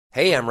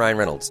Hey, I'm Ryan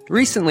Reynolds.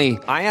 Recently,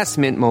 I asked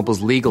Mint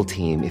Mobile's legal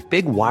team if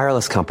big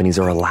wireless companies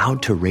are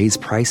allowed to raise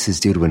prices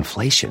due to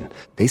inflation.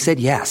 They said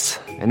yes.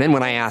 And then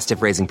when I asked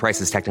if raising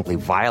prices technically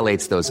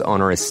violates those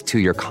onerous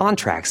two-year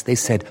contracts, they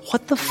said,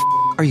 "What the f***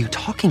 are you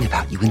talking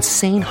about, you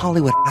insane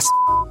Hollywood ass?"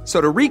 So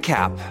to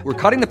recap, we're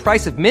cutting the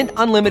price of Mint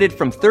Unlimited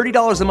from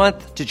 $30 a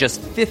month to just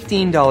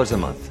 $15 a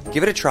month.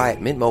 Give it a try at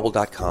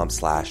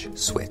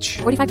mintmobile.com/switch.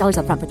 $45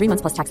 up front for 3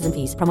 months plus taxes and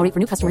fees. Promo rate for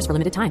new customers for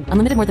limited time.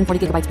 Unlimited more than 40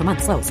 gigabytes per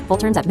month. Slows full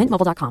terms at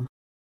mintmobile.com.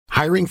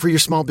 Hiring for your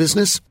small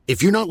business?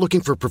 If you're not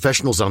looking for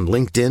professionals on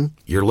LinkedIn,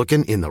 you're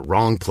looking in the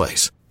wrong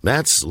place.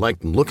 That's like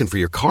looking for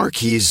your car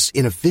keys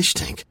in a fish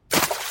tank.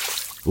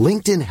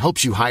 LinkedIn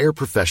helps you hire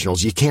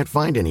professionals you can't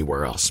find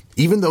anywhere else,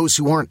 even those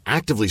who aren't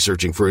actively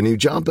searching for a new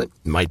job but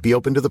might be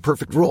open to the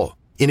perfect role.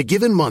 In a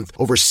given month,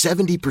 over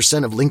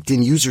 70% of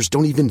LinkedIn users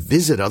don't even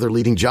visit other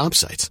leading job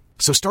sites.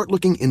 So start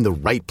looking in the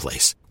right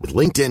place. With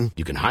LinkedIn,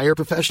 you can hire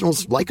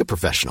professionals like a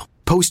professional.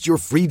 Post your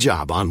free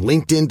job on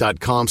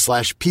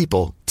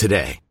linkedin.com/people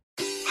today.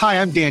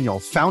 Hi, I'm Daniel,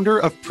 founder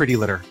of Pretty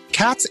Litter.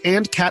 Cats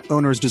and cat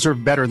owners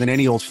deserve better than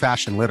any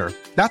old-fashioned litter.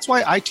 That's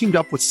why I teamed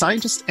up with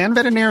scientists and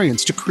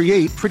veterinarians to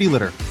create Pretty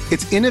Litter.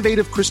 Its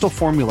innovative crystal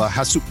formula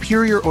has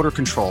superior odor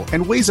control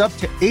and weighs up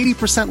to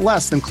 80%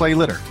 less than clay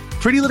litter.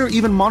 Pretty Litter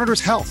even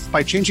monitors health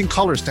by changing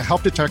colors to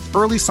help detect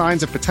early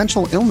signs of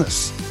potential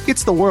illness.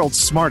 It's the world's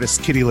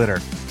smartest kitty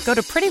litter. Go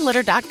to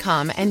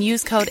prettylitter.com and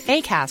use code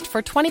ACAST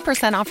for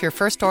 20% off your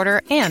first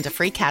order and a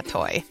free cat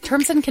toy.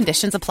 Terms and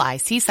conditions apply.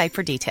 See site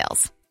for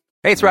details.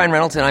 Hey, it's Ryan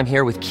Reynolds, and I'm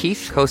here with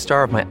Keith,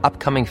 co-star of my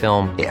upcoming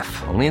film, If,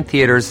 only in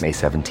theaters May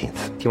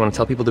 17th. Do you want to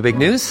tell people the big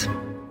news?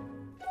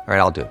 All right,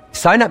 I'll do it.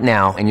 Sign up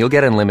now and you'll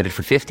get unlimited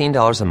for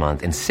 $15 a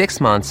month and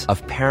 6 months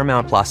of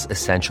Paramount Plus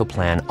Essential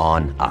Plan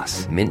on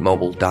us.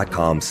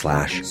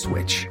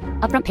 mintmobile.com/switch.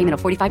 Upfront payment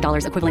of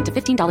 $45 equivalent to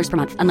 $15 per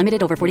month.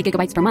 Unlimited over 40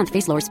 gigabytes per month.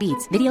 Face lower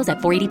speeds. Videos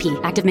at 480p.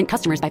 Active Mint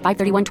customers by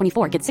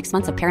 531.24 get 6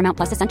 months of Paramount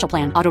Plus Essential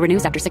Plan. Auto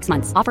renews after 6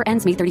 months. Offer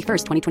ends May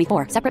 31st,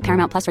 2024. Separate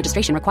Paramount Plus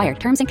registration required.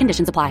 Terms and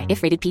conditions apply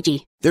if rated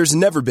PG. There's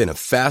never been a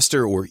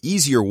faster or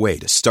easier way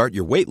to start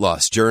your weight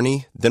loss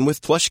journey than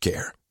with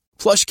PlushCare.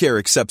 PlushCare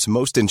accepts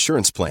most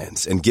insurance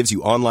plans and gives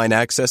you online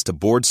access to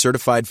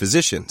board-certified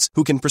physicians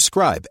who can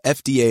prescribe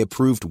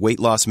FDA-approved weight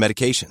loss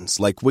medications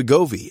like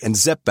Wegovy and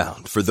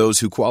Zepbound for those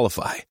who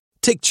qualify.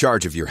 Take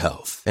charge of your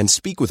health and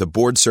speak with a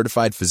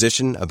board-certified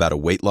physician about a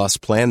weight loss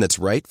plan that's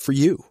right for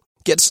you.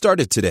 Get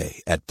started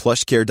today at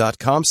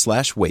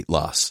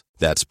plushcare.com/weight-loss.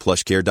 That's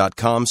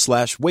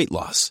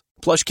plushcare.com/weight-loss.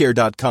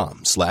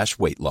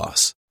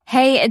 plushcare.com/weight-loss.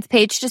 Hey, it's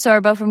Paige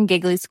DeSorbo from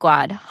Giggly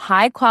Squad.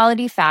 High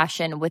quality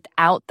fashion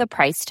without the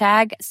price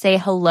tag. Say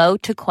hello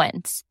to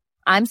Quince.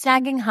 I'm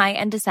snagging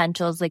high-end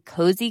essentials like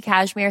cozy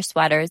cashmere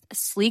sweaters,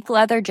 sleek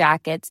leather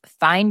jackets,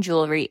 fine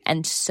jewelry,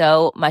 and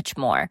so much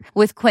more.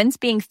 With Quince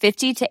being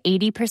 50 to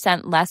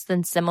 80% less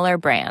than similar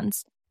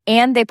brands.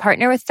 And they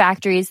partner with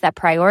factories that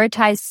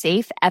prioritize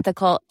safe,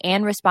 ethical,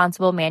 and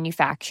responsible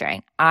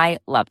manufacturing. I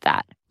love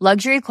that.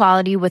 Luxury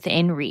quality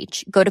within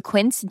reach. Go to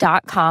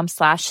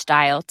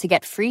quince.com/style to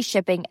get free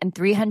shipping and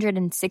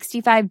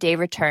 365-day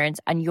returns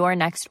on your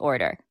next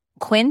order.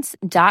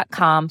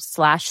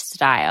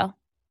 Quince.com/style.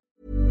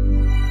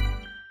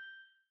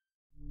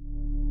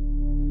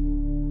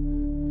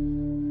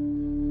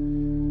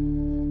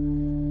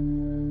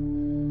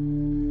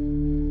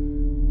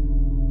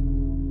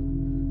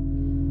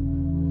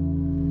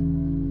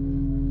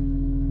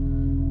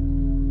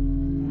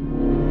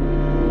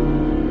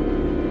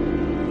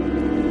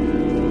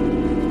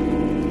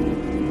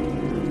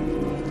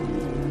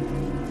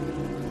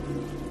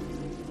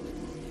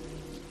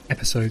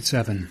 Episode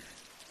 7.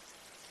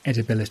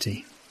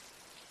 Edibility.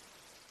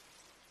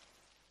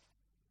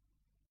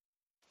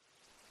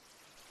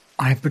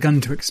 I have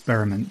begun to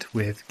experiment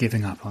with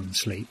giving up on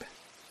sleep.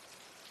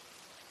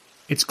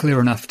 It's clear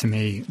enough to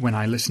me when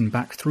I listen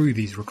back through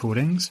these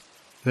recordings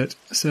that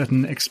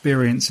certain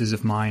experiences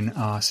of mine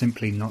are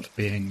simply not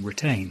being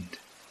retained.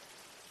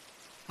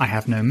 I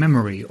have no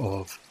memory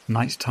of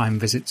nighttime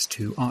visits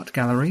to art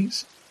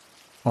galleries,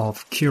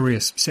 of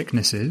curious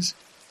sicknesses,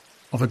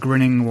 of a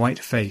grinning white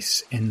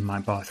face in my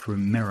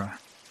bathroom mirror.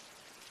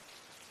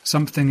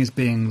 Something is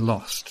being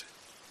lost,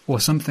 or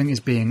something is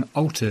being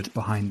altered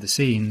behind the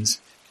scenes,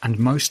 and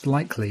most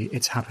likely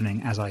it's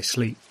happening as I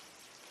sleep.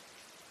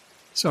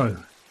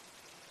 So,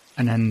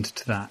 an end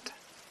to that.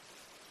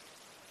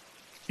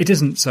 It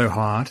isn't so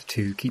hard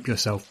to keep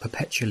yourself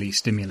perpetually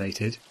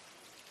stimulated.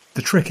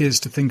 The trick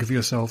is to think of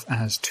yourself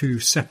as two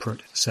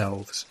separate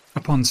selves,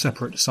 upon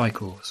separate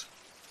cycles.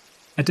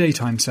 A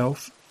daytime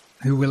self,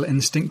 who will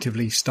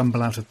instinctively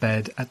stumble out of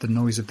bed at the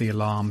noise of the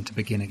alarm to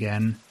begin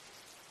again,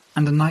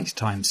 and a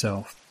nighttime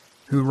self,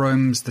 who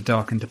roams the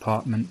darkened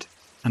apartment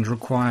and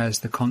requires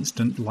the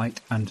constant light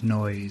and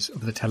noise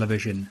of the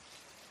television,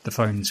 the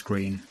phone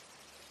screen.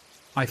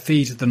 I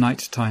feed the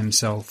nighttime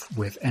self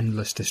with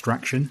endless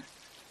distraction,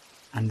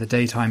 and the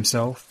daytime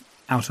self,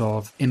 out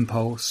of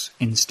impulse,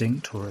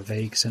 instinct, or a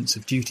vague sense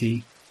of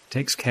duty,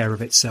 takes care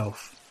of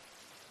itself.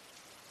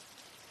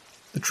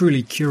 The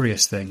truly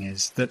curious thing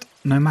is that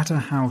no matter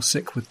how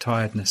sick with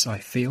tiredness I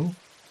feel,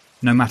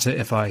 no matter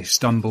if I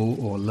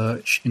stumble or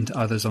lurch into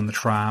others on the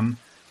tram,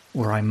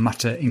 or I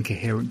mutter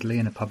incoherently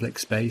in a public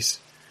space,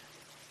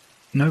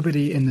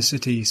 nobody in the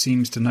city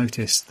seems to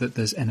notice that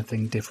there's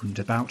anything different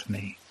about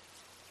me.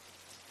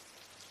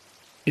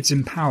 It's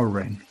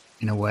empowering,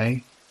 in a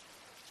way.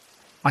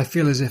 I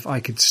feel as if I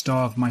could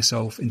starve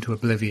myself into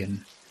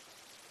oblivion,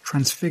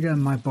 transfigure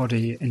my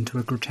body into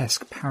a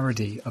grotesque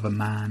parody of a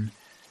man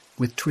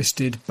with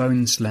twisted,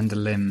 bone-slender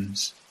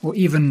limbs, or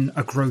even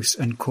a gross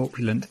and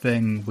corpulent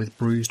thing with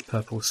bruised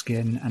purple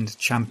skin and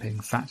champing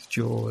fat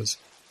jaws.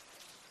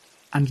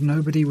 And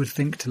nobody would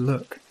think to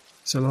look,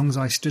 so long as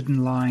I stood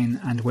in line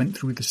and went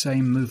through the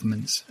same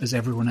movements as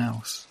everyone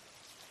else.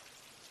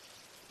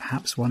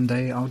 Perhaps one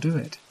day I'll do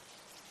it,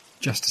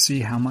 just to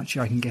see how much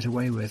I can get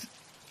away with.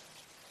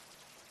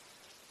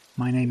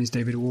 My name is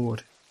David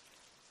Ward.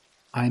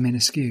 I am in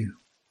Askew.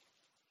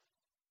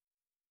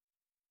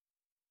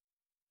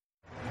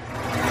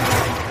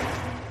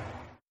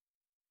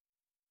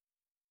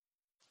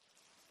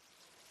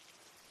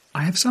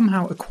 I have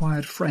somehow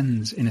acquired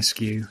friends in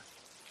Askew.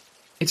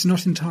 It's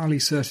not entirely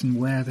certain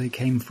where they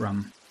came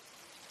from.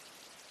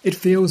 It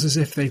feels as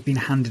if they've been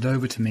handed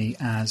over to me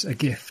as a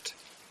gift,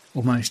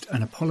 almost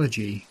an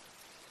apology.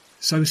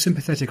 So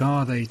sympathetic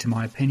are they to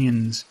my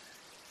opinions,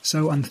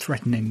 so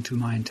unthreatening to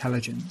my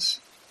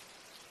intelligence.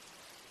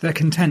 They're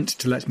content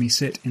to let me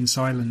sit in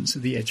silence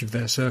at the edge of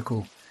their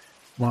circle,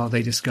 while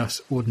they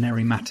discuss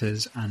ordinary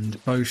matters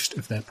and boast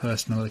of their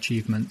personal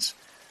achievements,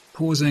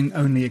 pausing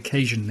only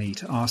occasionally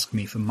to ask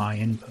me for my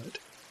input.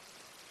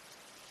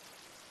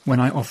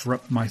 When I offer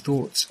up my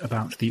thoughts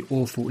about the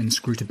awful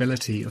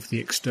inscrutability of the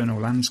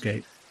external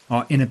landscape,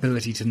 our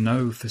inability to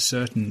know for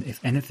certain if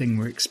anything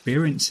we're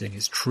experiencing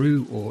is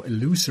true or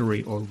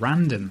illusory or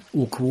random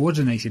or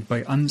coordinated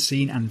by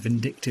unseen and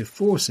vindictive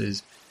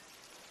forces,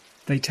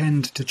 they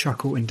tend to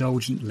chuckle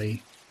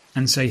indulgently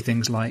and say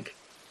things like,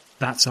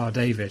 "That's our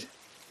David."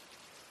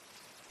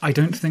 I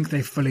don't think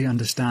they fully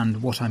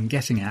understand what I'm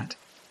getting at,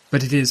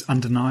 but it is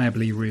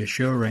undeniably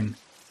reassuring,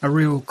 a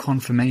real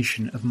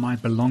confirmation of my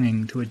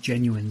belonging to a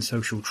genuine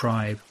social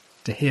tribe,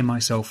 to hear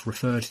myself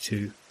referred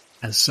to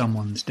as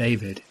someone's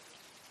David.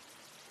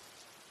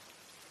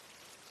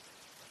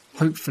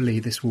 Hopefully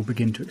this will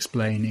begin to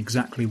explain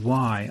exactly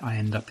why I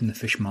end up in the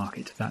fish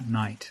market that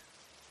night.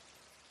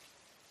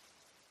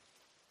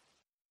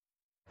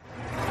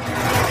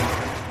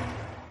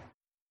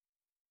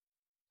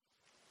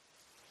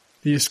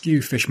 The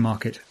Askew Fish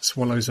Market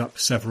swallows up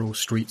several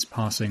streets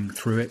passing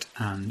through it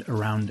and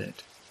around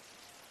it.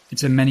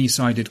 It's a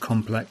many-sided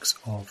complex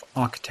of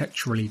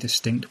architecturally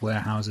distinct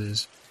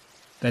warehouses,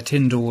 their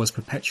tin doors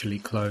perpetually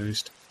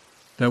closed,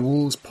 their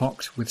walls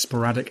pocked with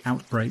sporadic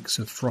outbreaks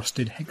of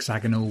frosted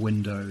hexagonal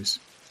windows,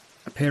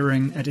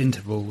 appearing at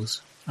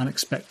intervals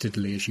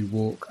unexpectedly as you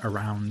walk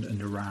around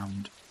and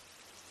around,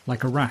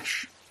 like a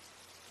rash,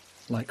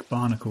 like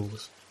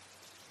barnacles.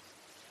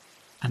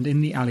 And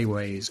in the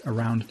alleyways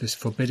around this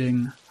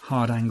forbidding,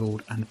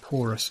 hard-angled and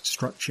porous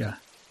structure,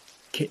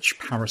 kitsch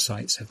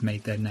parasites have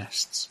made their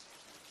nests.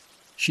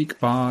 Chic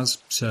bars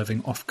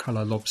serving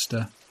off-colour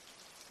lobster,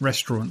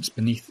 restaurants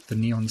beneath the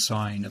neon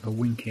sign of a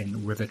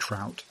winking river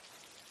trout.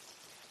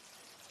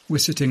 We're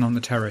sitting on the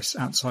terrace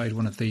outside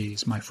one of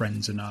these, my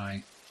friends and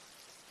I.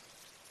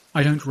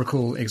 I don't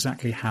recall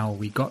exactly how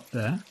we got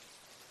there,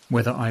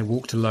 whether I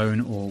walked alone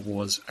or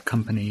was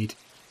accompanied,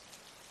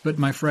 but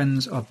my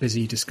friends are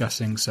busy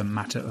discussing some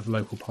matter of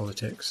local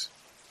politics,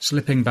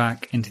 slipping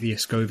back into the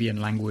Ascovian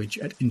language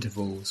at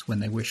intervals when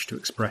they wish to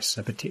express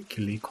a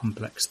particularly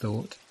complex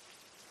thought.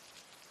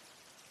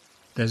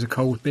 There's a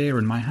cold beer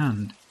in my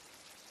hand.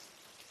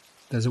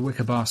 There's a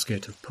wicker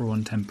basket of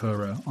prawn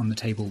tempura on the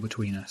table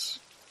between us.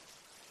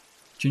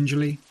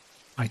 Gingerly,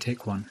 I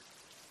take one,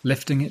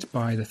 lifting it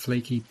by the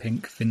flaky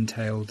pink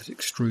fin-tail that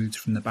extrudes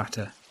from the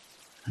batter,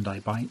 and I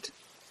bite.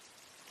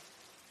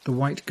 The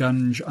white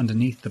gunge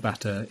underneath the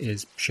batter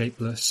is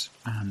shapeless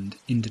and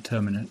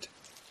indeterminate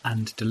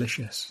and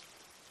delicious.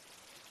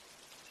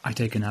 I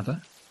take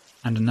another,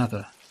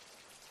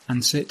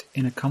 and sit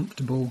in a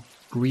comfortable,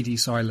 greedy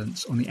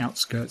silence on the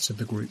outskirts of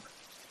the group,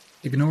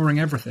 ignoring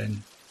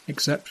everything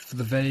except for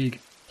the vague,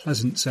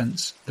 pleasant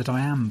sense that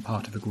I am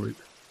part of a group,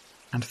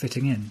 and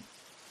fitting in.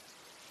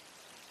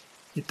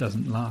 It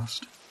doesn't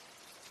last.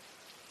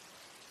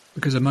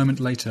 Because a moment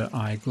later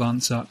I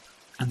glance up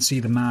and see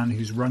the man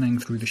who's running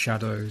through the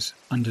shadows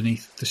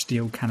underneath the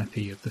steel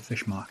canopy of the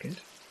fish market.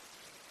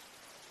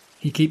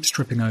 He keeps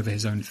tripping over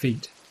his own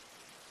feet,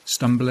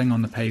 stumbling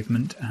on the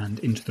pavement and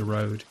into the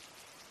road,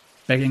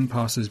 begging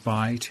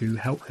passers-by to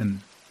help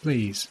him,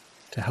 please,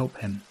 to help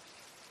him.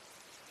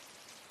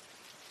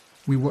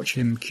 We watch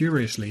him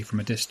curiously from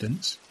a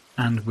distance,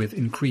 and with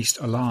increased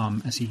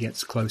alarm as he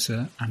gets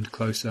closer and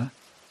closer,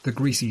 the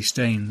greasy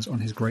stains on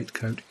his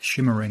greatcoat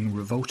shimmering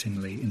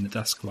revoltingly in the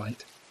dusk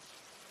light.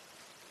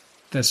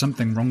 "There's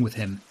something wrong with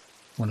him,"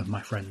 one of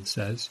my friends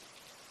says.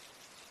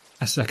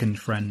 A second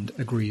friend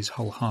agrees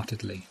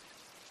wholeheartedly.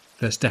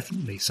 There's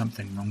definitely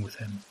something wrong with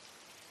him.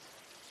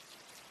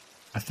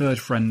 A third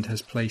friend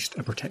has placed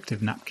a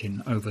protective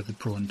napkin over the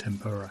prawn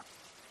tempura.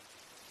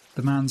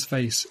 The man's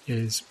face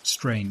is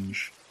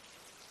strange.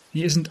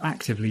 He isn't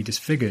actively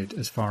disfigured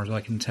as far as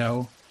I can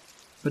tell,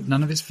 but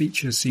none of his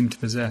features seem to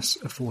possess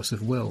a force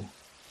of will.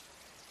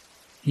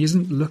 He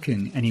isn't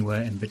looking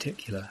anywhere in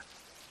particular,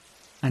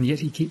 and yet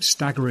he keeps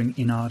staggering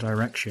in our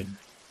direction,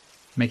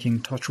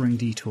 making tottering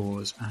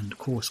detours and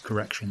course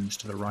corrections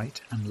to the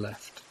right and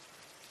left.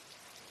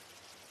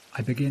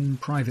 I begin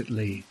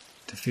privately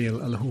to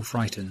feel a little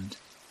frightened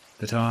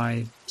that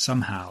I,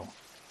 somehow,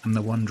 am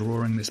the one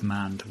drawing this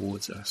man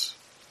towards us.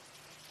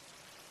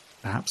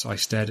 Perhaps I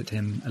stared at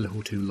him a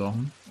little too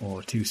long,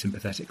 or too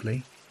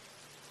sympathetically.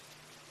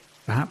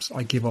 Perhaps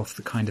I give off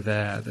the kind of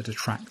air that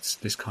attracts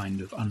this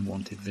kind of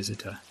unwanted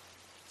visitor.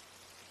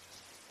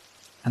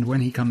 And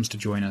when he comes to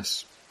join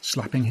us,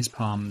 slapping his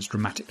palms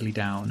dramatically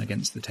down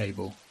against the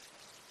table,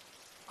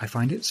 I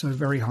find it so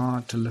very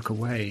hard to look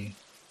away,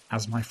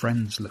 as my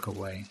friends look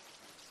away.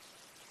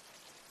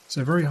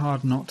 So very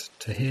hard not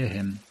to hear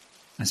him,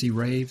 as he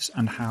raves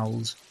and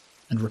howls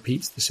and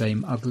repeats the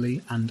same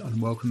ugly and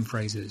unwelcome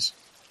phrases,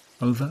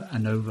 over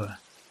and over,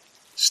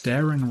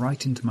 staring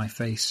right into my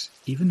face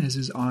even as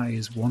his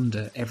eyes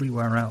wander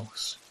everywhere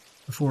else,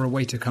 before a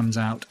waiter comes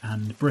out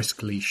and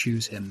briskly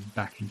shoos him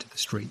back into the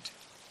street.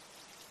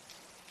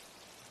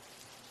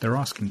 "They're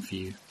asking for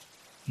you,"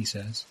 he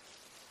says.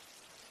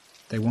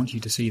 "They want you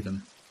to see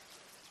them.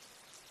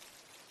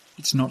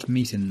 It's not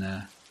meat in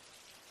there.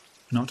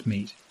 Not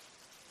meat.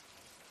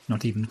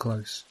 Not even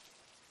close."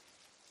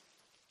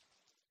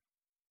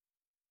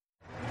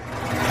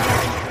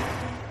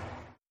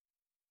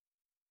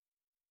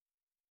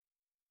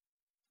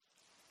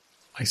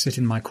 I sit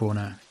in my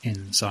corner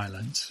in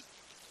silence.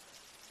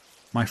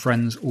 My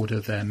friends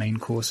order their main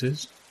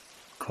courses: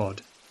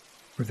 cod,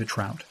 river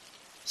trout,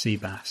 sea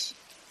bass.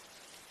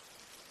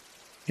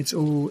 It's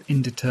all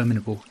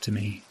indeterminable to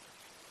me.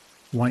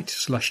 White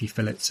slushy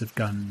fillets of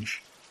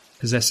gunge,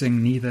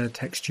 possessing neither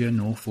texture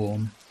nor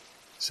form,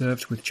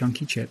 served with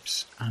chunky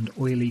chips and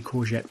oily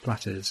courgette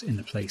platters in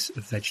the place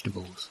of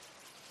vegetables.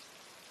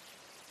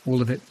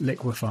 All of it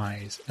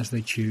liquefies as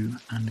they chew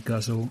and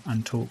guzzle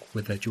and talk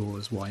with their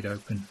jaws wide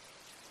open,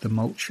 the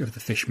mulch of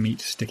the fish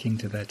meat sticking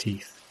to their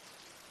teeth,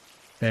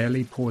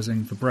 barely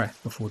pausing for breath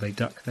before they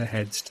duck their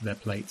heads to their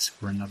plates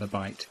for another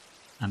bite,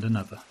 and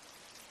another.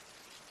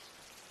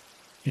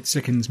 It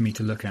sickens me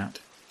to look at,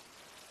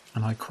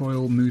 and I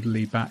coil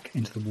moodily back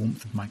into the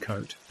warmth of my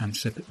coat and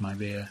sip at my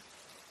beer.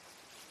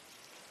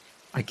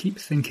 I keep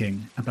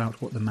thinking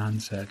about what the man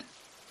said.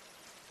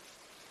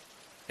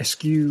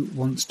 Askew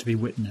wants to be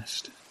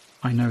witnessed,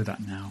 I know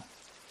that now.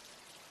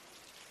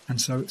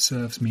 And so it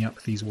serves me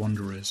up these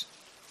wanderers,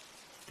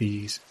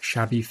 these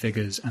shabby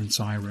figures and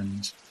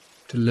sirens,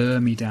 to lure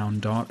me down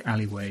dark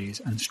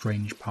alleyways and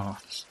strange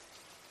paths,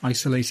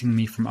 isolating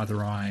me from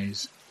other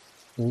eyes,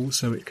 all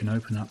so it can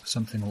open up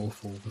something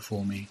awful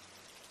before me,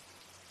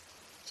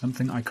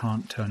 something I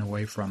can't turn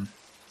away from.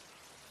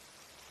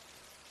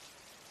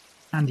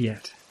 And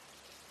yet,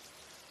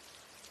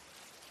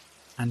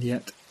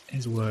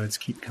 his words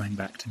keep coming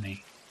back to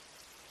me.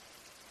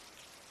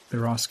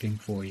 They're asking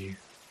for you.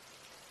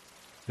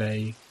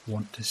 They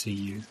want to see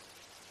you.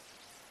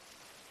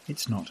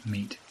 It's not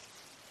meat.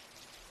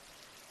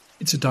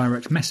 It's a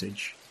direct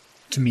message,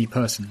 to me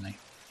personally.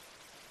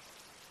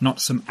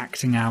 Not some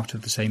acting out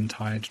of the same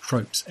tired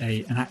tropes,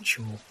 an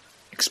actual,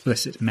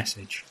 explicit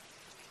message.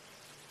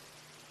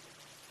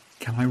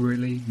 Can I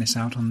really miss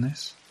out on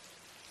this?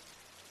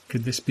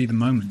 Could this be the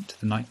moment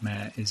the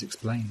nightmare is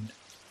explained?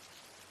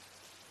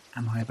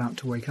 Am I about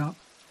to wake up?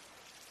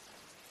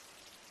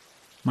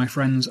 My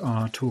friends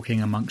are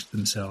talking amongst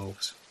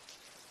themselves,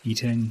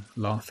 eating,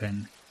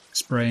 laughing,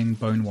 spraying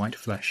bone-white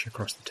flesh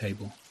across the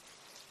table.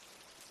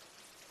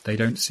 They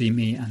don't see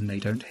me and they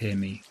don't hear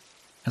me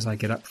as I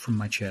get up from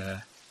my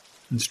chair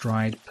and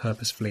stride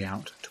purposefully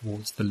out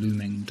towards the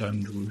looming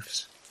domed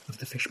roofs of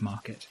the fish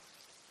market.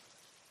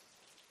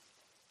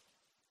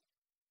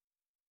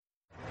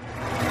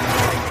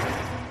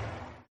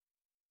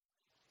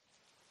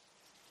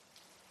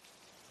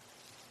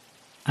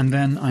 And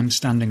then I'm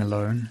standing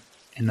alone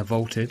in the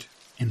vaulted,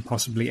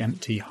 impossibly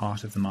empty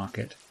heart of the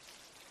market,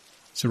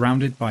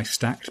 surrounded by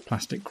stacked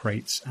plastic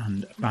crates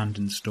and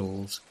abandoned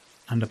stalls,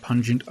 and a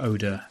pungent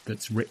odour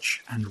that's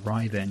rich and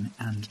writhing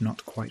and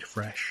not quite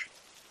fresh.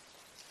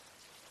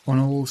 On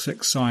all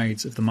 6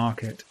 sides of the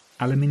market,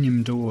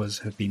 aluminium doors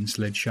have been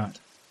slid shut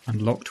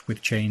and locked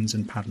with chains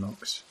and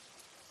padlocks.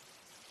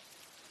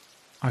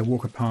 I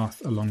walk a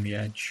path along the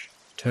edge,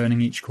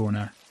 turning each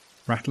corner,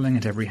 rattling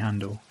at every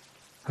handle,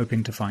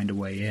 hoping to find a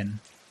way in.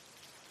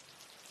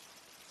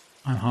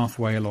 I'm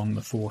halfway along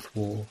the 4th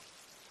wall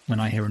when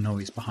I hear a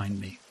noise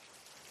behind me.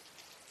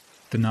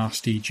 The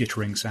nasty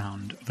jittering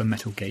sound of a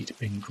metal gate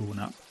being drawn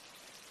up.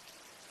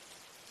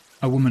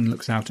 A woman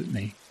looks out at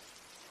me.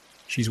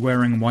 She's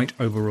wearing white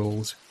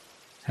overalls,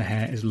 her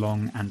hair is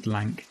long and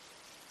lank,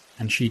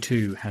 and she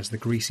too has the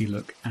greasy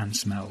look and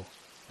smell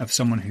of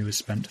someone who has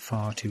spent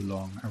far too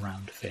long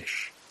around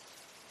fish.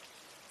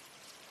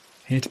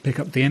 "Here to pick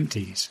up the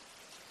empties?"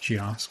 she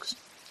asks.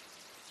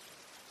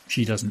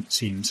 She doesn't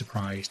seem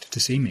surprised to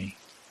see me.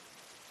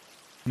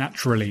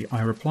 Naturally, I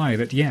reply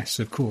that yes,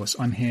 of course,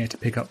 I'm here to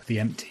pick up the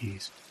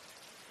empties.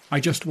 I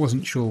just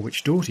wasn't sure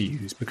which door to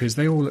use because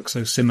they all look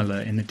so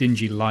similar in the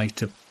dingy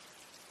light of...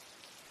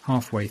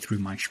 Halfway through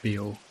my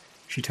spiel,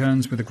 she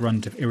turns with a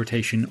grunt of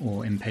irritation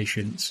or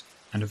impatience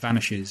and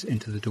vanishes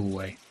into the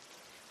doorway,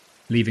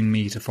 leaving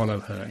me to follow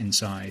her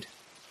inside.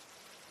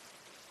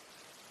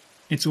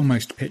 It's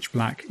almost pitch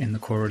black in the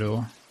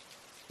corridor,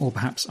 or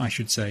perhaps I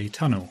should say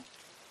tunnel,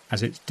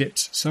 as it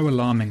dips so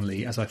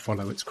alarmingly as I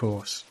follow its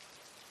course,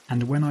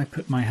 and when I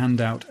put my hand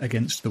out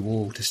against the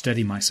wall to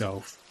steady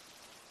myself,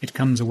 it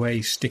comes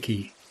away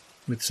sticky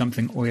with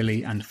something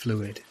oily and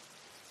fluid.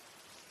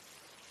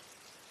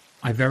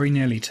 I very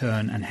nearly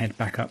turn and head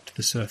back up to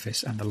the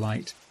surface and the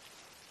light,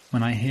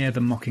 when I hear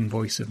the mocking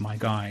voice of my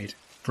guide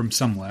from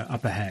somewhere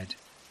up ahead.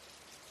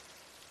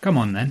 "Come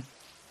on then,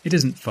 it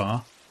isn't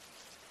far."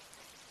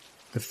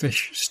 The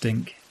fish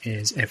stink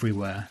is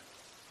everywhere,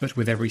 but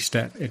with every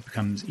step it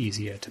becomes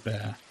easier to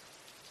bear.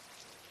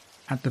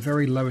 At the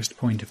very lowest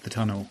point of the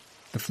tunnel,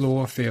 the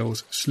floor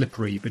feels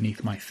slippery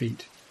beneath my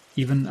feet,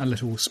 even a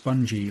little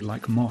spongy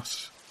like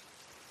moss,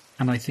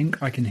 and I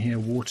think I can hear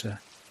water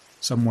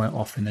somewhere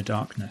off in the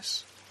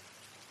darkness.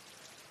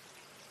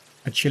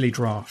 A chilly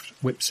draught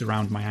whips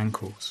around my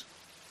ankles.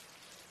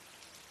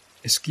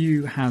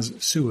 Askew has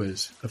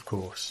sewers, of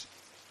course,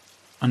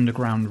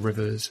 underground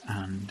rivers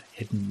and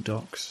hidden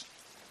docks.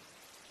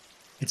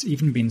 It's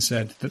even been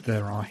said that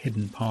there are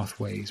hidden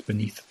pathways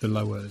beneath the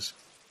lowers,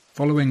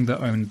 following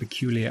their own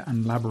peculiar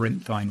and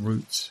labyrinthine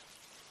routes,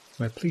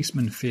 where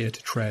policemen fear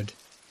to tread,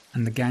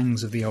 and the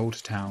gangs of the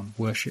old town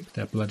worship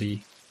their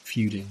bloody,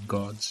 feuding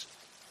gods.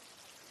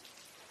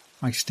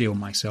 I steel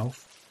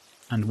myself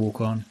and walk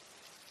on.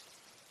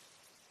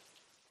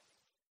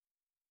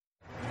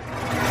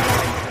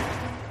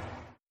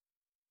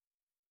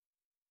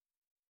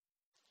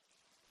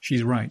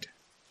 She's right.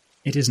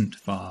 It isn't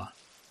far,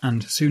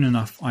 and soon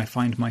enough I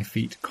find my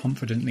feet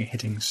confidently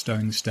hitting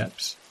stone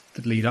steps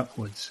that lead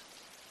upwards,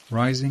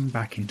 rising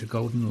back into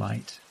golden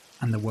light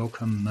and the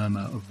welcome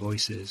murmur of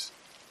voices.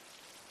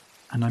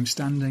 And I'm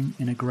standing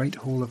in a great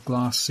hall of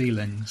glass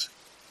ceilings,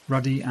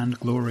 ruddy and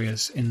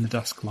glorious in the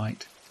dusk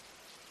light,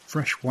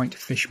 fresh white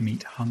fish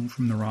meat hung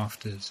from the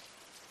rafters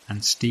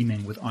and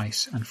steaming with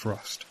ice and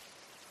frost.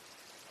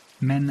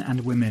 Men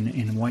and women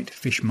in white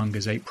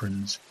fishmongers'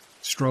 aprons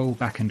stroll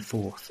back and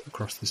forth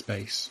across the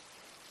space,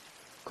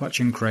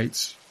 clutching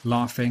crates,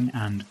 laughing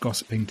and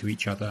gossiping to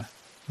each other,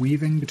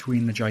 weaving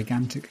between the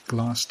gigantic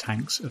glass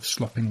tanks of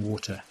slopping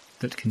water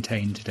that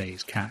contain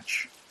today's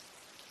catch.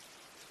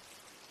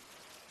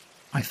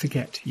 I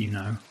forget, you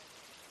know.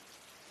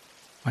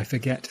 I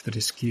forget that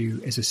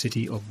Askew is a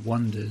city of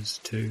wonders,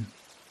 too.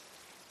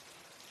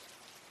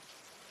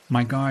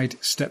 My guide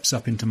steps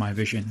up into my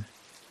vision,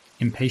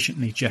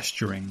 impatiently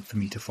gesturing for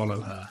me to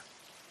follow her.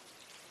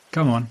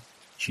 "Come on,"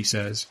 she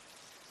says,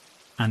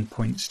 and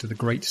points to the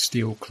great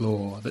steel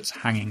claw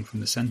that's hanging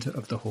from the centre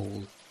of the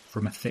hall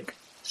from a thick,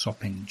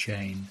 sopping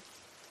chain.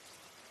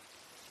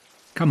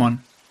 "Come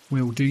on,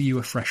 we'll do you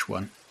a fresh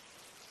one."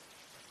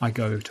 I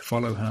go to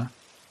follow her,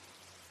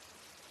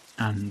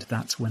 and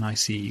that's when I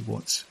see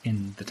what's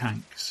in the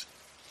tanks.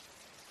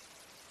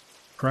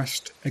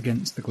 Pressed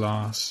against the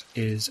glass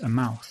is a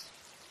mouth.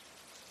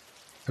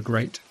 A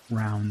great,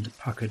 round,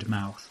 puckered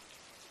mouth,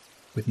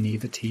 with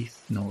neither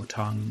teeth nor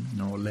tongue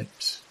nor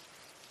lips,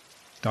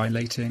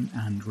 dilating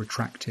and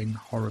retracting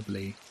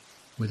horribly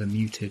with a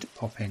muted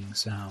popping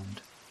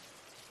sound.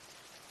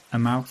 A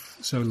mouth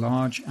so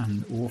large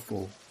and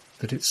awful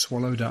that it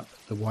swallowed up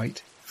the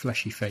white,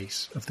 fleshy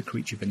face of the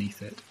creature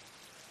beneath it.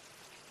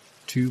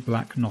 2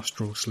 black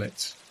nostril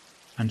slits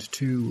and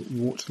 2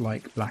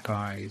 wart-like black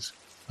eyes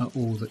are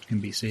all that can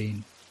be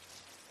seen.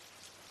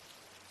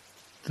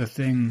 The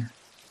thing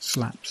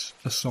slaps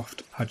a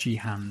soft, pudgy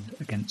hand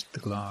against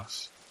the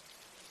glass.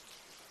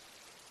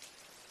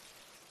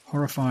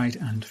 Horrified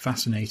and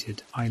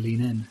fascinated, I lean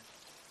in.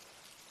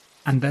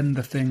 And then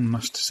the thing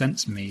must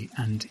sense me,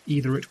 and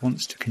either it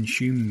wants to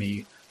consume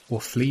me or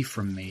flee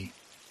from me,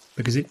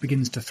 because it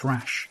begins to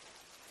thrash,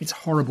 its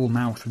horrible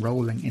mouth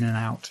rolling in and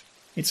out,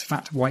 its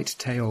fat white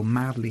tail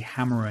madly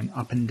hammering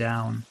up and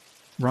down,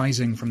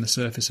 rising from the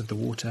surface of the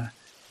water,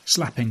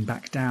 slapping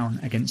back down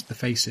against the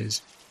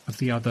faces of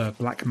the other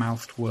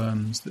black-mouthed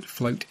worms that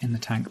float in the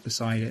tank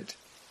beside it,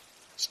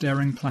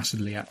 staring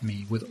placidly at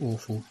me with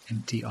awful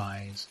empty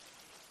eyes.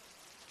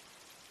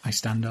 I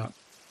stand up.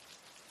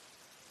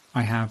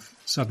 I have,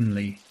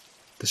 suddenly,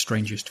 the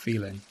strangest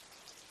feeling.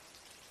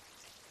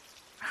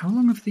 "How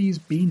long have these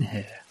been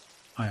here?"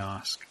 I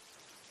ask.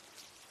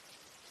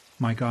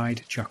 My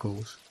guide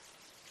chuckles.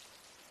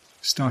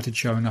 "Started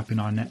showing up in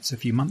our nets a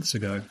few months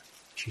ago,"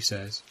 she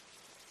says.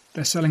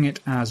 "They're selling it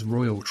as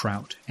royal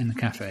trout in the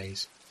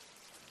cafes."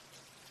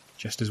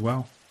 Just as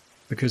well,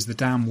 because the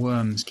damn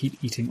worms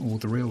keep eating all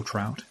the real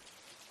trout.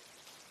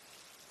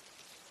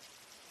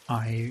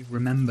 I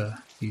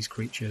remember these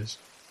creatures.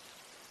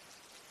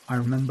 I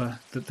remember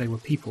that they were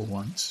people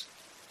once.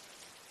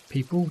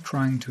 People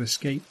trying to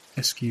escape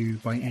Askew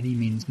by any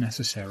means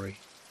necessary.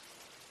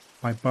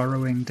 by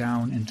burrowing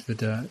down into the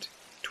dirt,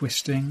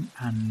 twisting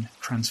and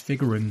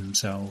transfiguring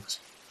themselves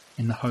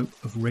in the hope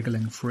of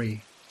wriggling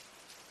free.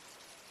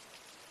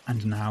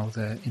 And now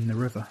they're in the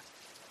river.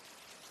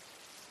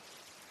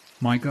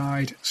 My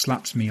guide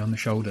slaps me on the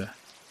shoulder.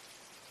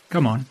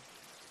 "Come on,"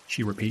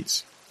 she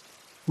repeats.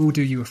 "We'll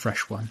do you a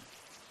fresh one."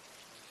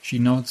 She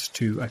nods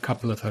to a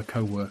couple of her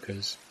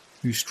co-workers,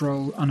 who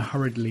stroll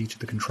unhurriedly to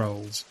the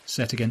controls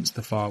set against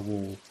the far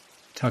wall,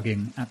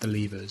 tugging at the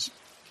levers.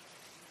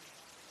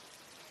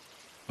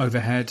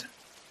 Overhead,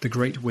 the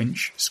great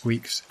winch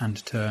squeaks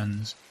and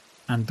turns,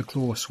 and the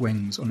claw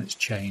swings on its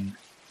chain,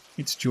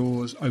 its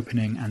jaws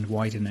opening and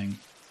widening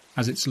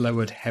as it's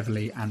lowered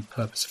heavily and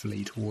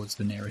purposefully towards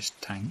the nearest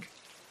tank.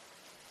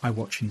 I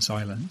watch in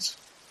silence.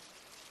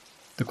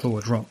 The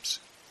claw drops,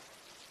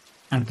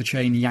 and the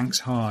chain yanks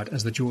hard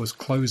as the jaws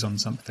close on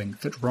something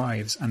that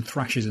writhes and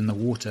thrashes in the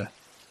water,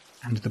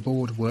 and the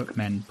bored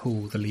workmen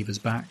pull the levers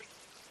back.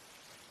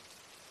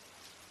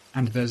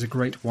 And there's a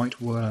great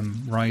white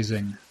worm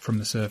rising from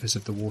the surface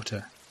of the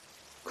water,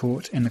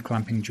 caught in the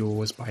clamping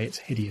jaws by its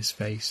hideous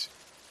face,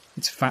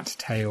 its fat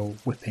tail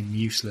whipping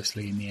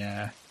uselessly in the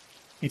air,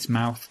 its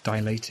mouth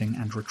dilating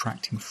and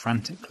retracting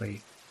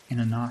frantically in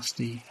a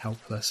nasty,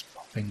 helpless,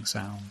 popping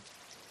sound.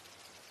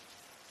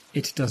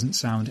 It doesn't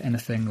sound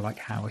anything like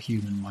how a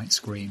human might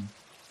scream.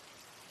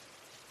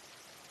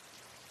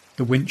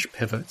 The winch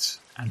pivots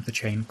and the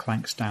chain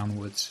clanks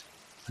downwards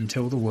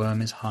until the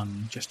worm is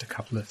hung just a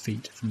couple of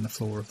feet from the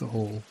floor of the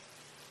hall.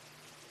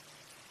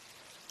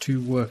 2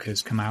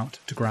 workers come out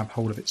to grab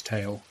hold of its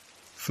tail,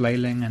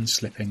 flailing and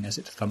slipping as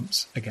it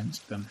thumps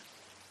against them.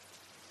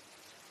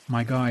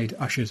 My guide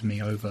ushers me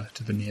over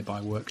to the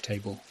nearby work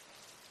table.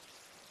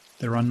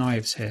 There are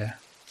knives here,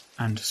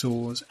 and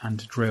saws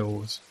and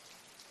drills,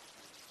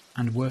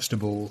 and worst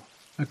of all,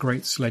 a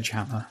great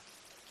sledgehammer,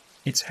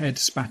 its head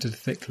spattered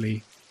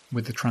thickly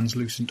with the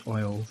translucent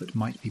oil that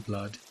might be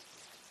blood.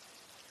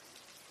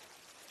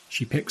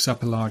 She picks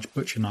up a large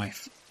butcher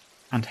knife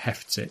and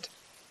hefts it,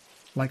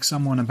 like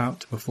someone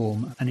about to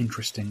perform an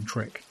interesting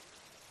trick.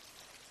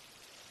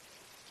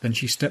 Then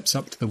she steps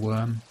up to the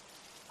worm,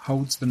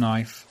 holds the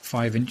knife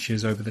 5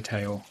 inches over the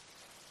tail,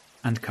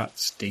 and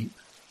cuts deep.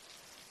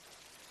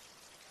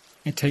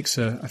 It takes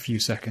her a few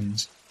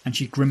seconds, and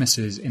she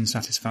grimaces in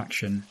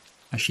satisfaction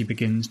as she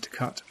begins to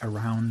cut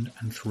around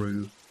and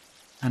through,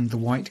 and the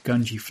white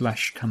gungy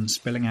flesh comes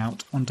spilling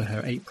out onto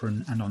her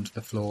apron and onto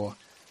the floor,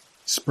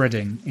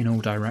 spreading in all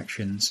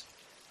directions,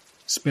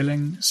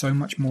 spilling so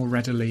much more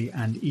readily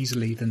and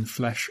easily than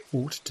flesh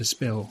ought to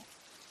spill.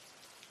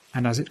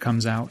 And as it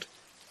comes out,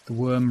 the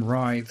worm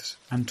writhes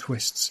and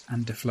twists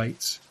and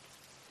deflates,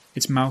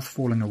 its mouth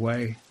falling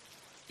away,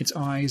 its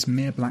eyes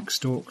mere black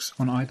stalks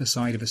on either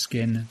side of a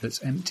skin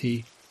that's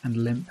empty and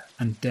limp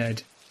and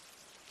dead,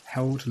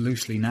 held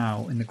loosely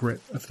now in the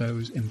grip of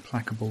those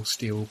implacable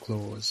steel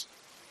claws.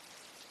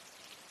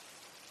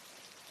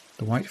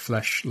 The white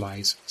flesh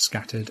lies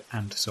scattered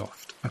and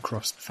soft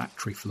across the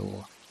factory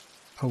floor,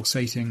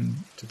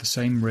 pulsating to the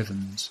same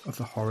rhythms of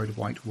the horrid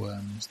white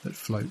worms that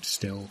float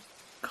still,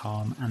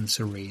 calm and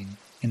serene,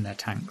 in their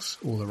tanks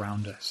all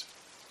around us.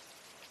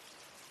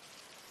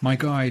 My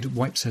guide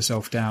wipes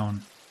herself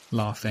down,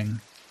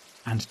 laughing,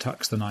 and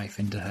tucks the knife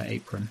into her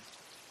apron.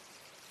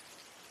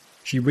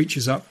 She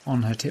reaches up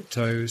on her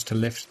tiptoes to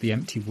lift the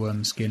empty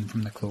worm skin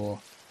from the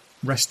claw,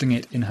 resting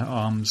it in her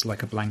arms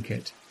like a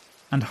blanket,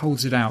 and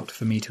holds it out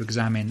for me to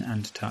examine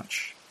and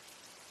touch.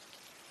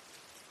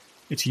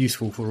 It's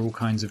useful for all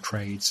kinds of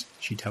trades,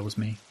 she tells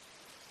me.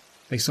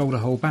 They sold a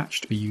whole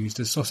batch to be used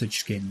as sausage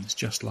skins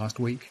just last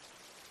week.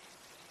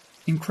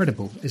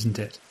 Incredible, isn't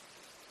it?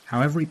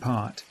 How every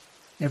part,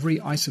 every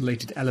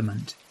isolated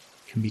element,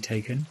 can be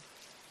taken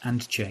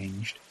and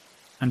changed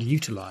and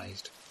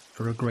utilised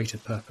for a greater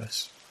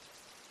purpose.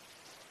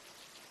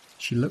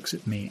 She looks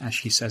at me as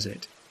she says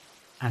it,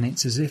 and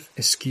it's as if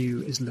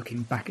Askew is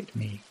looking back at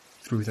me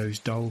through those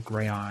dull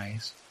grey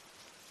eyes.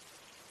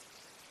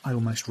 I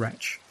almost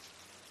retch.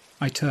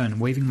 I turn,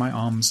 waving my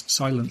arms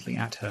silently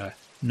at her.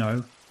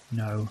 No,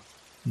 no,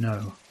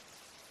 no.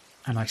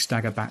 And I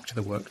stagger back to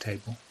the work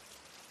table.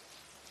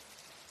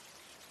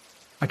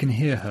 I can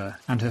hear her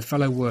and her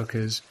fellow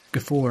workers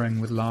guffawing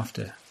with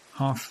laughter,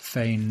 half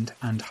feigned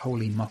and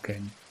wholly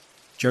mocking,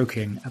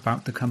 joking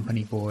about the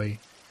company boy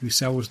who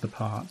sells the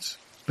parts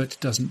but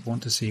doesn't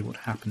want to see what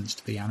happens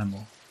to the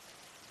animal.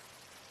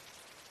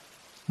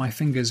 My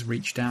fingers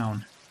reach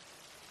down,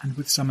 and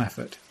with some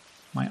effort,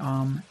 my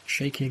arm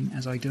shaking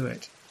as I do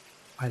it,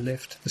 I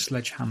lift the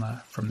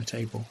sledgehammer from the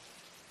table.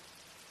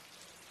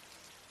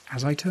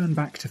 As I turn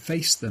back to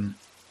face them,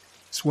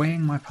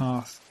 swaying my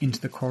path into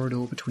the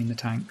corridor between the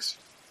tanks,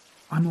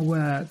 I'm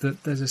aware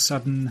that there's a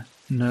sudden,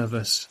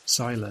 nervous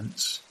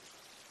silence.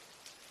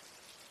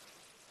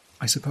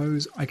 I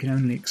suppose I can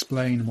only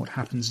explain what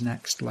happens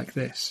next like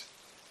this.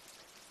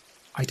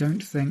 I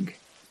don't think,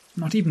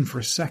 not even for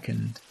a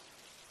second,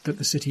 that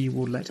the city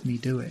will let me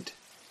do it.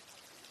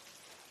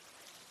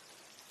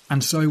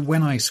 And so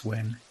when I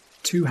swing,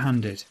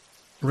 two-handed,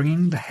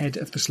 bringing the head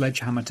of the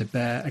sledgehammer to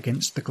bear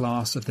against the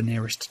glass of the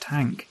nearest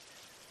tank,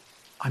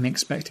 I'm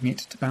expecting it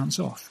to bounce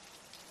off,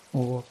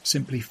 or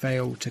simply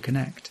fail to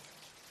connect.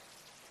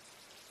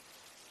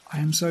 I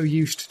am so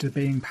used to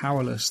being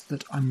powerless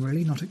that I'm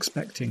really not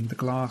expecting the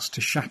glass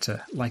to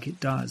shatter like it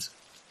does.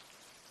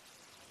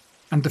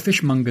 And the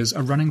fishmongers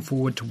are running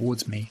forward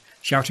towards me,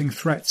 shouting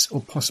threats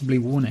or possibly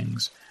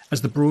warnings,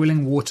 as the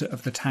broiling water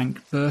of the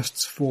tank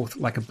bursts forth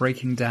like a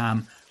breaking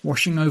dam,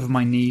 washing over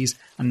my knees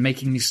and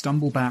making me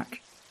stumble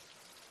back.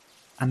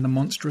 And the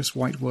monstrous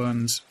white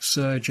worms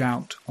surge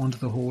out onto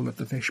the hall of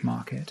the fish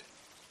market.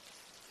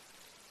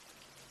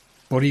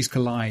 Bodies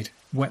collide,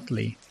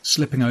 wetly,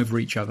 slipping over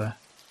each other.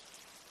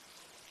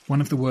 One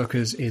of the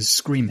workers is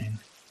screaming.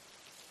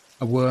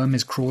 A worm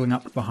is crawling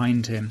up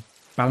behind him,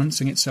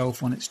 balancing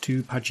itself on its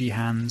two pudgy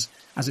hands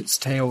as its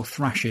tail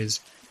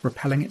thrashes,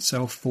 propelling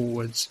itself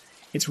forwards,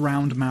 its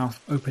round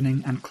mouth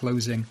opening and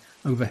closing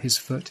over his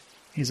foot,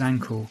 his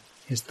ankle,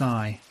 his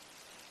thigh.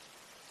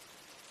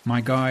 My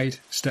guide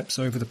steps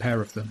over the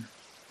pair of them.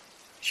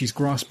 She's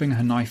grasping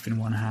her knife in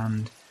one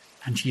hand,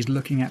 and she's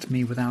looking at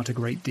me without a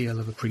great deal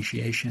of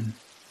appreciation.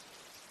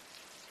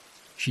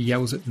 She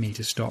yells at me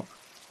to stop.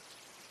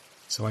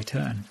 So I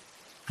turn,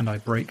 and I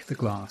break the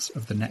glass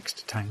of the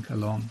next tank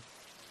along.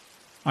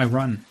 I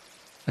run,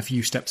 a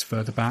few steps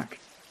further back,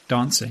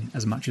 dancing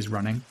as much as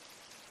running,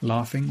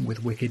 laughing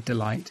with wicked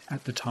delight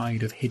at the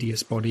tide of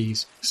hideous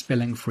bodies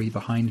spilling free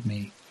behind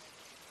me,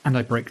 and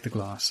I break the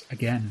glass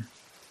again.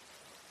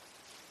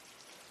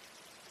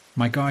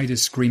 My guide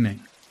is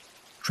screaming,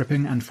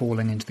 tripping and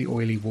falling into the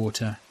oily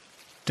water,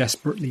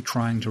 desperately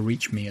trying to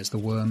reach me as the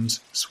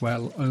worms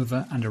swell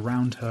over and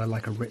around her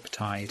like a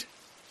riptide.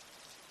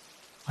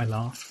 I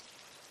laugh,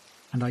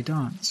 and I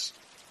dance,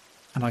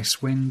 and I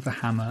swing the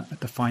hammer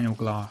at the final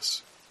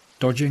glass,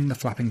 dodging the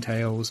flapping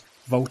tails,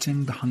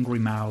 vaulting the hungry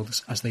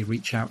mouths as they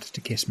reach out to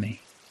kiss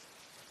me.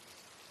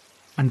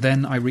 And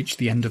then I reach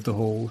the end of the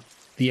hall,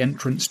 the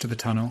entrance to the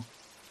tunnel,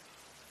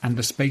 and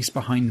the space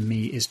behind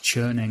me is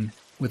churning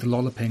with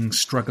lolloping,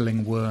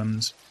 struggling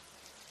worms,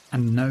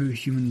 and no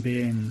human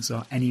beings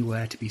are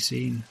anywhere to be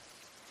seen.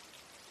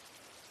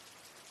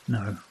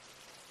 No,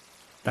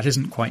 that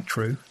isn't quite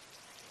true.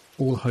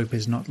 All hope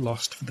is not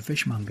lost for the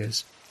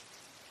fishmongers.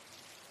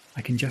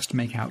 I can just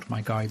make out my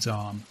guide's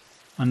arm,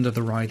 under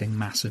the writhing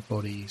mass of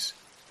bodies,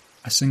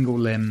 a single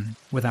limb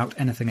without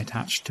anything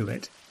attached to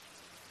it,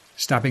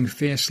 stabbing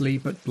fiercely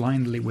but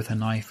blindly with her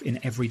knife in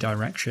every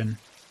direction,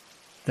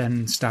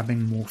 then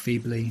stabbing more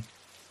feebly,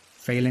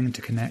 failing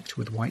to connect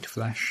with white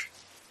flesh,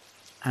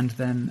 and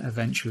then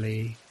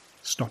eventually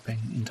stopping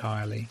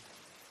entirely.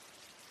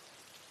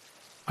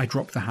 I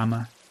drop the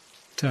hammer,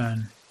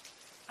 turn,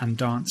 and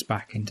dance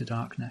back into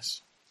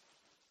darkness.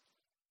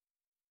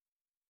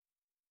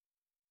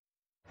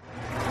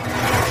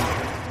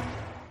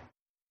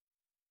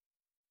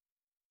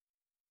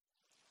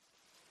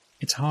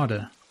 It's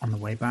harder on the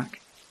way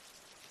back.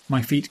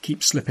 My feet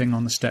keep slipping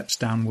on the steps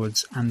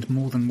downwards, and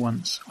more than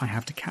once I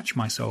have to catch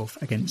myself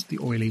against the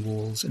oily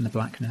walls in the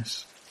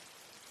blackness.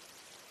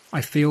 I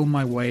feel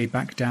my way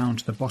back down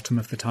to the bottom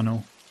of the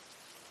tunnel,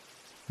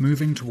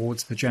 moving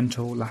towards the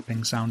gentle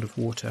lapping sound of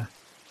water,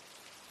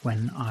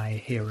 when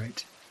I hear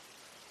it.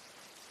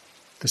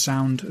 The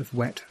sound of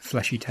wet,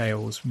 fleshy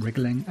tails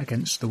wriggling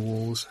against the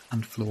walls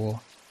and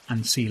floor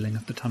and ceiling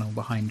of the tunnel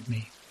behind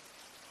me.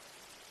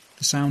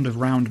 The sound of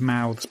round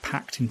mouths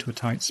packed into a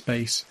tight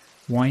space,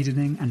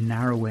 widening and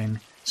narrowing,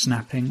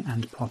 snapping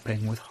and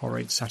popping with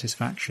horrid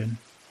satisfaction,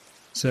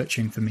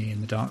 searching for me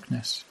in the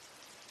darkness.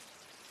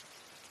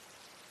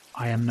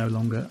 I am no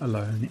longer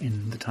alone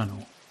in the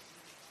tunnel.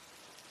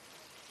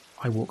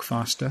 I walk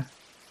faster,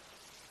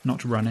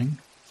 not running,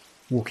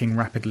 walking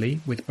rapidly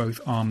with both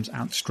arms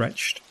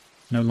outstretched,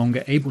 no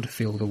longer able to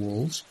feel the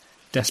walls,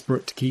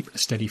 desperate to keep a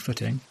steady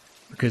footing,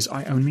 because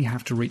I only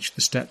have to reach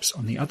the steps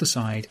on the other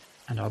side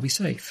and I'll be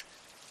safe.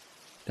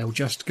 They'll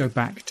just go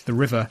back to the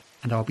river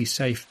and I'll be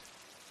safe.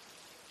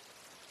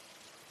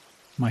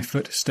 My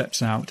foot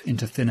steps out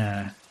into thin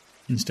air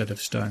instead of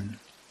stone.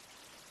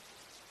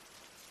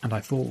 And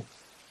I fall.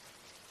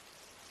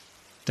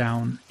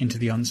 Down into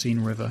the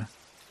unseen river,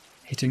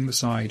 hitting the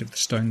side of the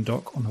stone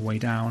dock on the way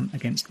down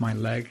against my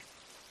leg,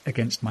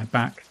 against my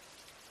back,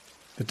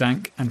 the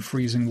dank and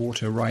freezing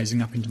water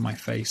rising up into my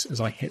face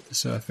as I hit the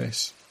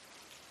surface.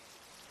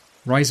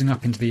 Rising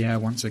up into the air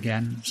once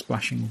again,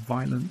 splashing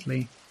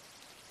violently.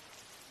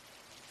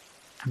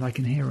 And I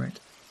can hear it,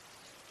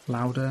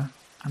 louder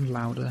and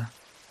louder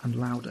and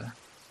louder.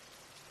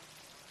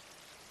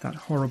 That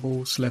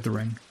horrible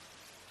slithering,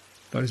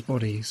 those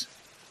bodies,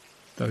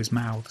 those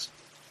mouths.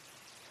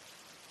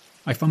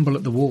 I fumble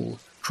at the wall,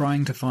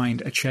 trying to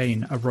find a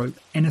chain, a rope,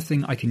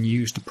 anything I can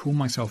use to pull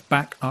myself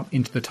back up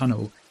into the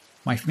tunnel,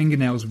 my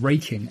fingernails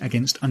raking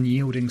against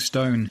unyielding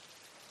stone.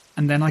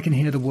 And then I can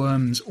hear the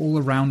worms all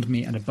around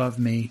me and above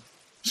me,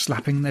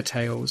 slapping their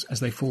tails as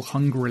they fall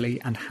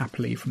hungrily and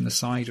happily from the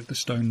side of the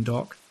stone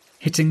dock,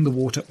 hitting the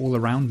water all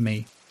around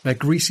me, their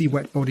greasy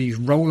wet bodies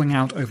rolling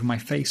out over my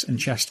face and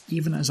chest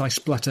even as I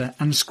splutter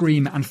and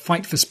scream and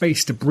fight for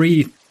space to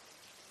breathe.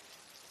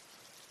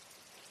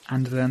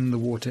 And then the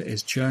water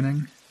is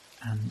churning,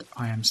 and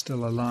I am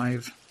still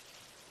alive,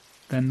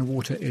 Then the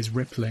water is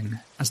rippling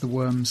as the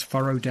worms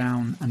furrow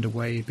down and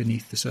away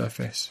beneath the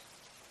surface.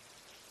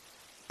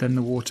 Then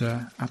the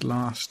water, at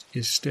last,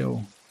 is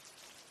still,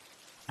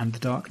 and the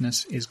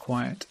darkness is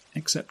quiet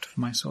except for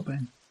my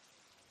sobbing.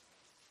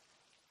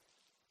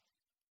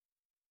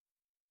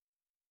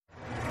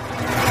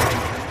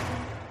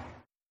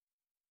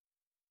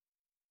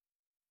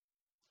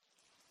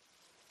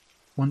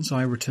 Once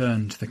I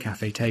return to the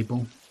cafe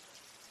table,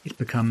 it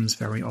becomes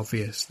very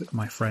obvious that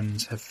my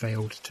friends have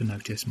failed to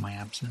notice my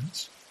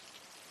absence.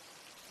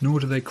 Nor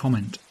do they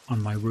comment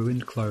on my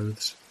ruined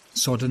clothes,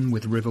 sodden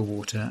with river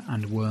water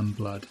and worm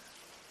blood.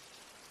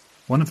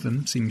 One of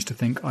them seems to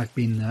think I've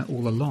been there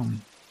all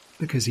along,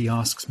 because he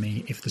asks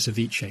me if the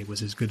ceviche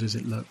was as good as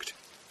it looked.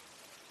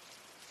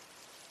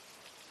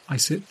 I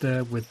sit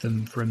there with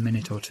them for a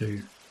minute or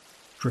two,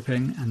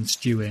 dripping and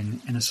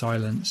stewing in a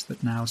silence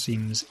that now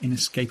seems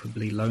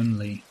inescapably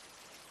lonely.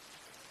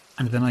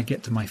 And then I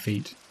get to my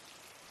feet,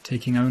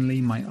 taking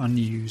only my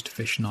unused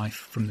fish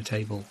knife from the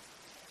table,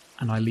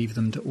 and I leave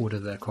them to order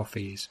their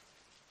coffees.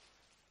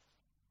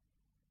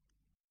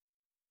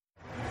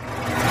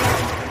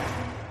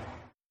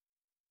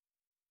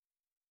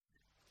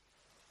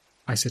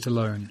 I sit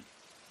alone,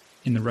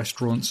 in the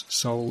restaurant's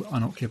sole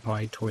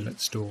unoccupied toilet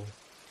stall,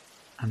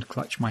 and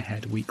clutch my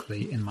head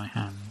weakly in my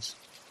hands.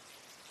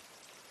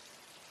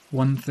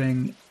 One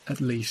thing, at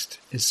least,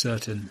 is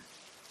certain.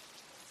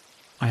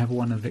 I have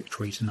won a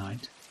victory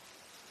tonight.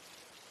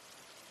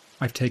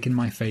 I've taken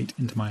my fate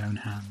into my own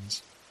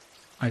hands.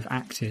 I've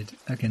acted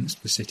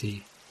against the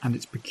city and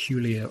its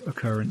peculiar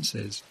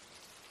occurrences,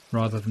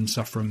 rather than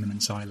suffering them in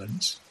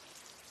silence.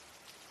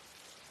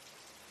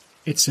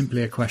 It's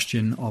simply a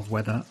question of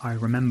whether I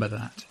remember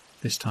that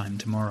this time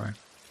tomorrow.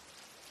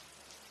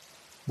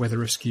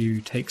 Whether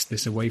Askew takes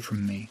this away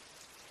from me,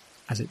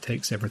 as it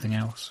takes everything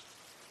else.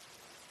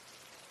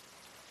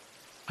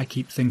 I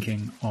keep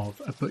thinking of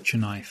a butcher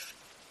knife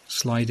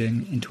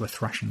sliding into a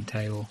thrashing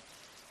tail,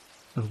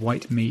 of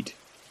white meat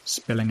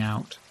spilling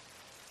out,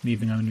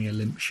 leaving only a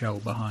limp shell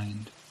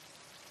behind.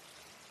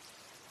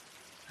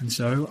 And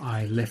so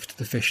I lift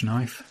the fish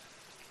knife,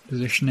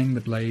 positioning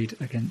the blade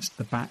against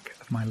the back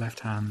of my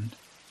left hand,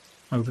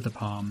 over the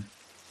palm,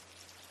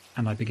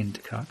 and I begin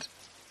to cut.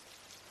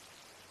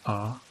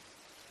 R,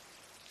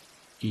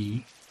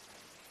 E,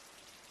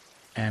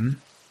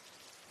 M.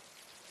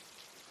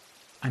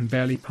 I'm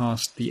barely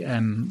past the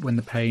M when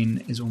the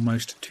pain is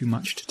almost too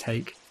much to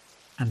take,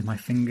 and my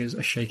fingers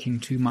are shaking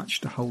too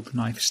much to hold the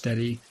knife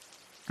steady,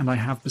 and I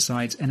have,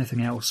 besides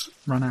anything else,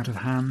 run out of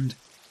hand.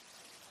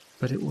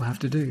 But it will have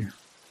to do.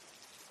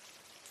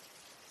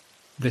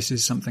 This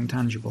is something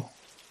tangible.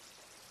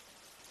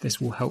 This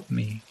will help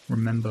me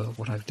remember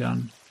what I've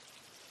done,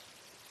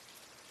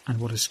 and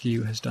what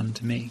Askew has done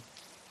to me.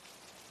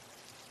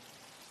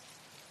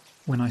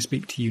 When I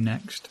speak to you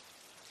next,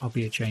 I'll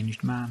be a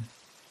changed man.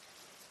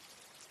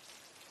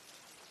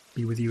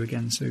 Be with you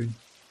again soon.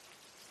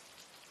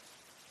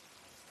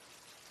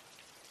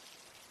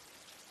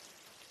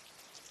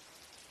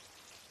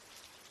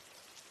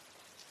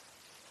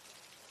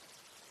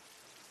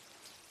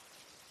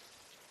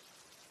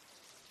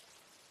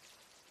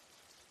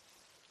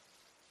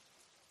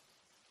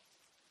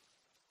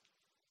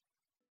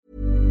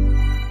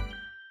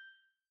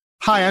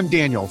 Hi, I'm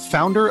Daniel,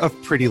 founder of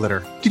Pretty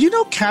Litter. Did you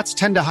know cats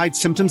tend to hide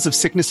symptoms of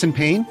sickness and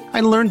pain?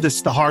 I learned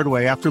this the hard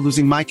way after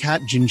losing my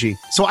cat, Gingy.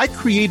 So I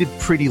created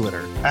Pretty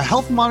Litter, a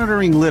health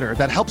monitoring litter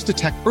that helps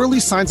detect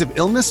early signs of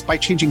illness by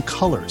changing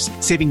colors,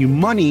 saving you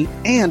money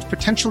and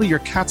potentially your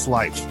cat's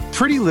life.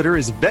 Pretty Litter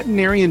is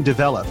veterinarian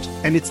developed,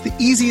 and it's the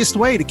easiest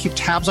way to keep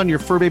tabs on your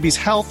fur baby's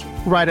health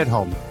right at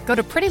home. Go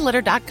to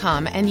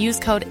prettylitter.com and use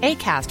code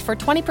ACAST for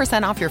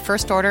 20% off your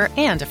first order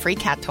and a free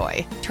cat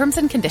toy. Terms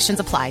and conditions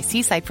apply.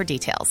 See site for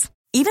details.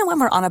 Even when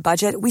we're on a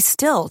budget, we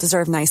still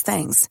deserve nice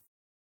things.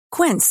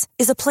 Quince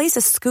is a place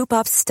to scoop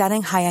up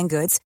stunning high-end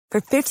goods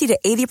for 50 to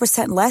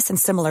 80% less than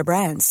similar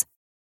brands.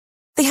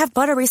 They have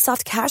buttery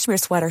soft cashmere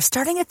sweaters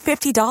starting at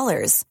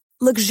 $50,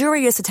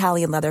 luxurious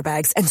Italian leather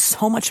bags, and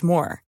so much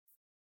more.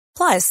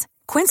 Plus,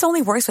 Quince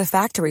only works with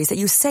factories that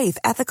use safe,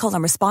 ethical,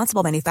 and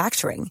responsible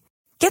manufacturing.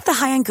 Get the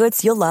high-end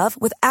goods you'll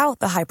love without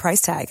the high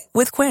price tag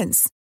with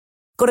Quince.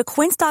 Go to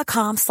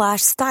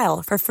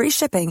quince.com/style for free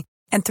shipping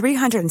and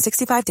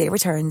 365-day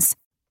returns.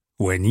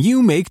 When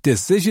you make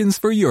decisions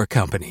for your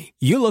company,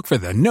 you look for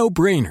the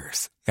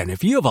no-brainers. And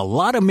if you have a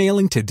lot of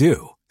mailing to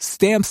do,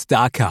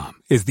 Stamps.com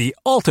is the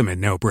ultimate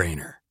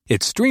no-brainer.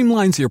 It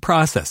streamlines your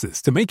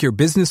processes to make your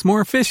business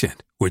more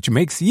efficient, which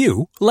makes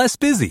you less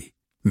busy.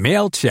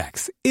 Mail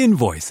checks,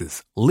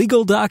 invoices,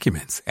 legal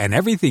documents, and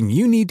everything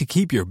you need to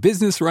keep your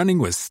business running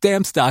with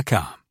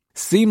Stamps.com.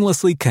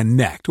 Seamlessly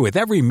connect with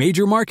every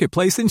major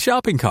marketplace and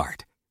shopping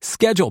cart.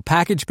 Schedule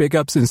package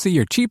pickups and see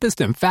your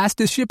cheapest and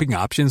fastest shipping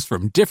options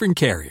from different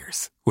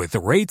carriers, with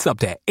rates up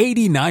to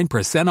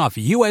 89% off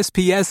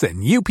USPS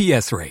and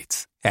UPS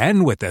rates.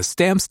 And with the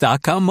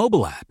Stamps.com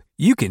mobile app,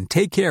 you can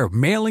take care of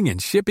mailing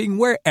and shipping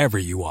wherever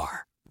you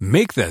are.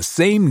 Make the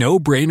same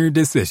no-brainer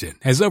decision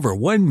as over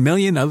 1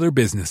 million other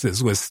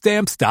businesses with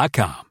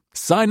Stamps.com.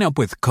 Sign up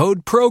with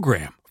code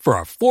PROGRAM for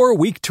a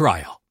 4-week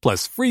trial,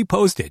 plus free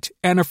postage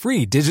and a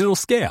free digital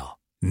scale.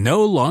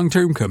 No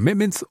long-term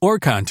commitments or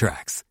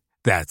contracts.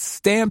 That's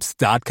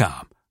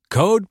Stamps.com.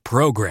 Code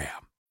PROGRAM.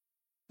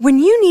 When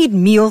you need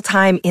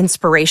mealtime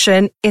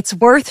inspiration, it's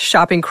worth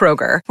shopping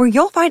Kroger, where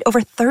you'll find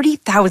over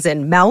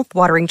 30,000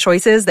 mouth-watering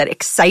choices that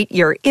excite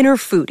your inner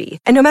foodie.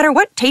 And no matter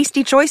what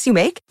tasty choice you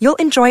make, you'll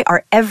enjoy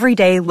our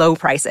everyday low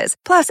prices,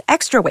 plus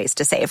extra ways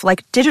to save,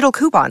 like digital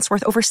coupons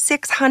worth over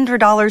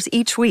 $600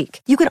 each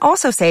week. You can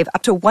also save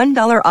up to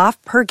 $1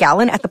 off per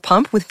gallon at the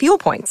pump with fuel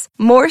points.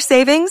 More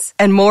savings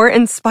and more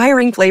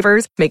inspiring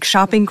flavors make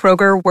shopping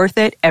Kroger worth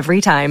it every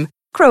time.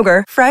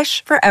 Kroger,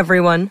 fresh for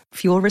everyone.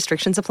 Fuel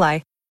restrictions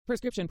apply.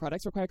 Prescription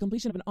products require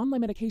completion of an online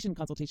medication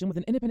consultation with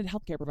an independent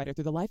healthcare provider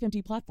through the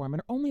LifeMD platform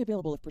and are only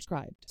available if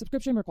prescribed.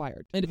 Subscription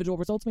required. Individual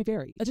results may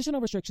vary. Additional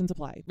restrictions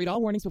apply. Read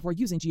all warnings before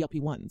using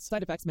GLP-1s.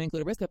 Side effects may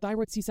include a risk of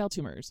thyroid C-cell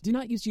tumors. Do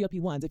not use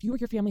GLP-1s if you or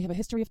your family have a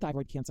history of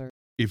thyroid cancer.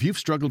 If you've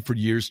struggled for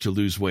years to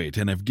lose weight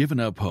and have given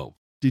up hope,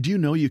 did you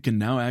know you can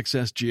now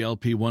access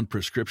GLP-1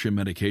 prescription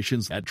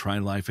medications at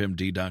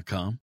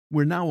TryLifeMD.com?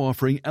 We're now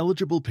offering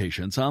eligible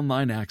patients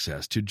online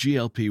access to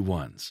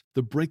GLP-1s,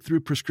 the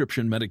breakthrough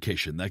prescription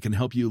medication that can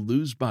help you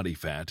lose body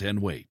fat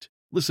and weight.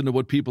 Listen to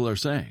what people are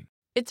saying.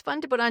 It's fun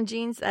to put on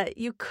jeans that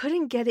you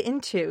couldn't get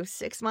into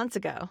 6 months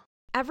ago.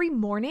 Every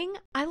morning,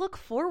 I look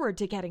forward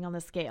to getting on the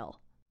scale.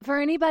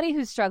 For anybody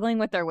who's struggling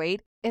with their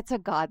weight, it's a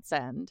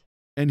godsend.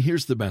 And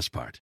here's the best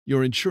part.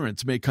 Your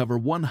insurance may cover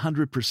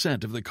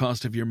 100% of the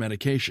cost of your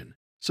medication.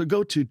 So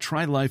go to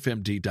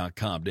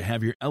TryLifeMD.com to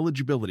have your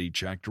eligibility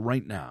checked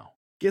right now.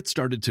 Get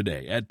started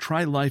today at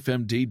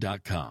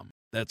TryLifeMD.com.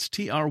 That's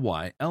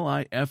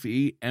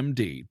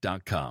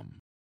TryLifeMD.com.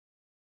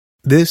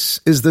 This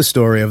is the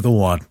story of the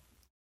one.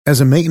 As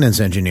a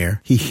maintenance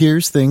engineer, he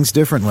hears things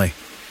differently.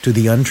 To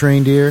the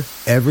untrained ear,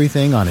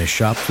 everything on his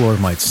shop floor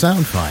might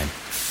sound fine,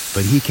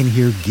 but he can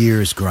hear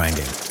gears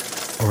grinding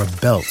or a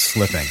belt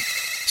slipping.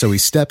 So he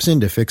steps in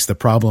to fix the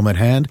problem at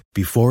hand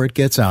before it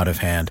gets out of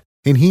hand.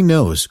 And he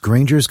knows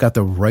Grainger's got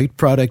the right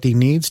product he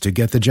needs to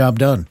get the job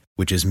done,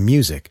 which is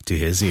music to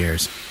his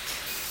ears.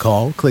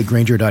 Call, click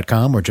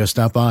Grainger.com, or just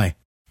stop by.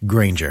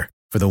 Grainger,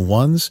 for the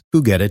ones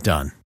who get it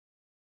done.